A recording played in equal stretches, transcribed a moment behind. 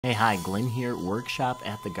Hey, hi, Glenn here, Workshop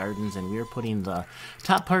at the Gardens, and we are putting the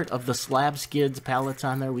top part of the Slabskids pallets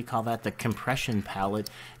on there. We call that the compression pallet,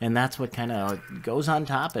 and that's what kind of goes on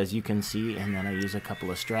top, as you can see, and then I use a couple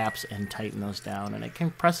of straps and tighten those down, and it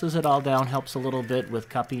compresses it all down, helps a little bit with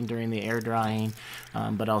cupping during the air drying,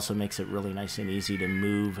 but also makes it really nice and easy to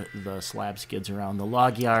move the Slabskids around the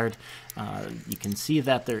log yard. You can see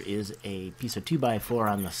that there is a piece of 2x4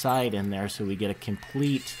 on the side in there, so we get a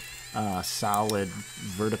complete solid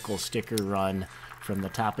vertical sticker run from the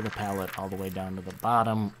top of the pallet all the way down to the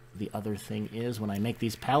bottom. The other thing is, when I make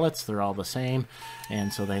these pallets, they're all the same,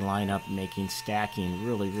 and so they line up, making stacking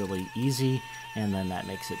really easy, and then that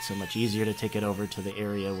makes it so much easier to take it over to the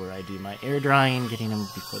area where I do my air drying, getting them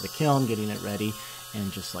before the kiln, getting it ready,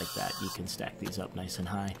 and just like that, you can stack these up nice and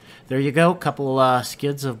high. There you go, couple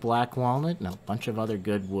skids of black walnut and a bunch of other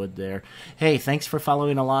good wood there. Hey, thanks for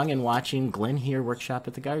following along and watching. Glenn here, Workshop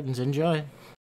at the Gardens. Enjoy.